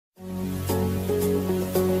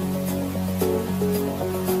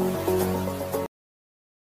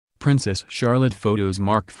Princess Charlotte photos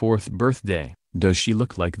mark 4th birthday. Does she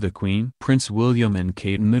look like the Queen? Prince William and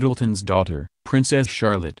Kate Middleton's daughter, Princess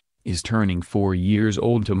Charlotte, is turning 4 years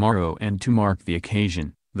old tomorrow, and to mark the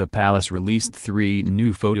occasion, the palace released 3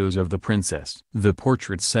 new photos of the princess. The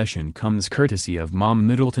portrait session comes courtesy of Mom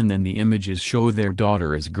Middleton, and the images show their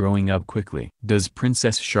daughter is growing up quickly. Does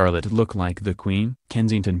Princess Charlotte look like the Queen?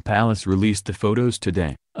 Kensington Palace released the photos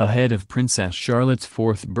today, ahead of Princess Charlotte's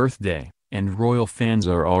 4th birthday, and royal fans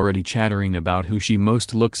are already chattering about who she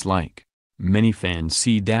most looks like. Many fans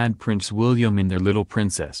see Dad Prince William in their little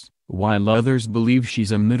princess, while others believe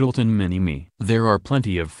she's a Middleton mini-me. There are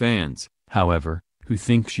plenty of fans, however, who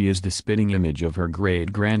think she is the spitting image of her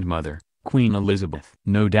great-grandmother, Queen Elizabeth.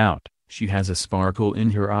 No doubt, she has a sparkle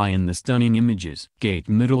in her eye in the stunning images. Kate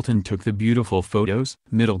Middleton took the beautiful photos.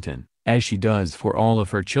 Middleton, as she does for all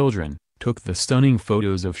of her children, took the stunning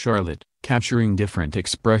photos of Charlotte, capturing different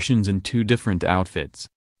expressions in 2 different outfits.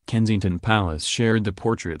 Kensington Palace shared the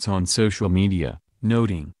portraits on social media,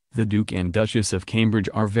 noting, "The Duke and Duchess of Cambridge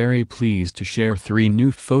are very pleased to share 3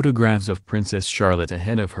 new photographs of Princess Charlotte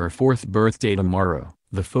ahead of her 4th birthday tomorrow."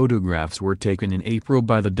 The photographs were taken in April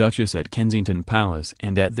by the Duchess at Kensington Palace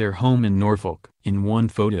and at their home in Norfolk. In one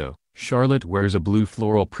photo, Charlotte wears a blue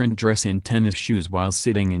floral print dress and tennis shoes while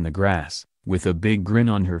sitting in the grass, with a big grin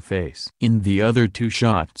on her face. In the other 2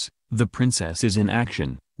 shots, the princess is in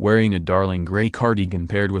action, wearing a darling gray cardigan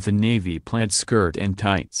paired with a navy plaid skirt and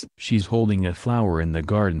tights. She's holding a flower in the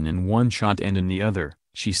garden in one shot, and in the other,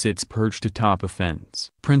 she sits perched atop a fence.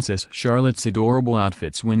 Princess Charlotte's adorable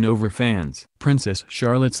outfits win over fans. Princess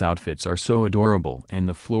Charlotte's outfits are so adorable, and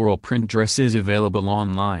the floral print dress is available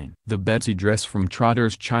online. The Betsy dress from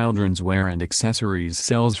Trotter's Children's Wear and Accessories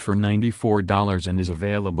sells for $94 and is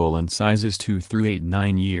available in sizes 2 through 8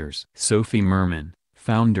 9 years. Sophie Merman,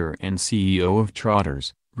 founder and CEO of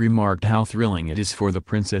Trotters, remarked how thrilling it is for the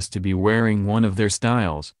princess to be wearing one of their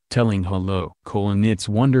styles, telling Hello! It's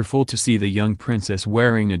wonderful to see the young princess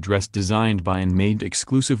wearing a dress designed by and made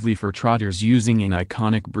exclusively for Trotters using an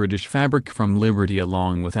iconic British fabric from Liberty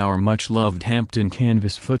along with our much-loved Hampton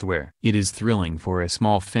canvas footwear. It is thrilling for a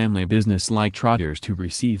small family business like Trotters to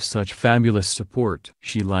receive such fabulous support.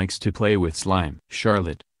 She likes to play with slime.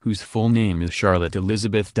 Charlotte, whose full name is Charlotte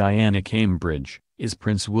Elizabeth Diana Cambridge, is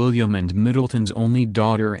Prince William and Middleton's only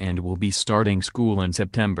daughter and will be starting school in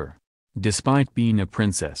September. Despite being a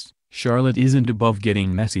princess, Charlotte isn't above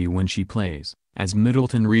getting messy when she plays, as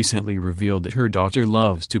Middleton recently revealed that her daughter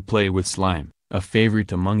loves to play with slime, a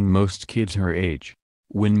favorite among most kids her age.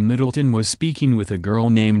 When Middleton was speaking with a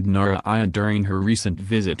girl named Nara during her recent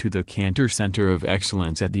visit to the Cantor Center of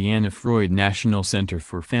Excellence at the Anna Freud National Center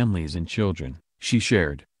for Families and Children, she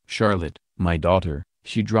shared, "Charlotte, my daughter,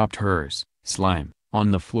 she dropped hers, slime, on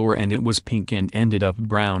the floor and it was pink and ended up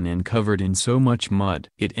brown and covered in so much mud.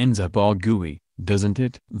 It ends up all gooey, doesn't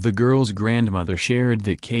it?" The girl's grandmother shared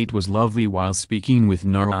that Kate was lovely while speaking with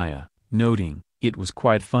Nara, noting, "It was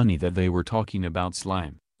quite funny that they were talking about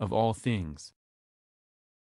slime, of all things."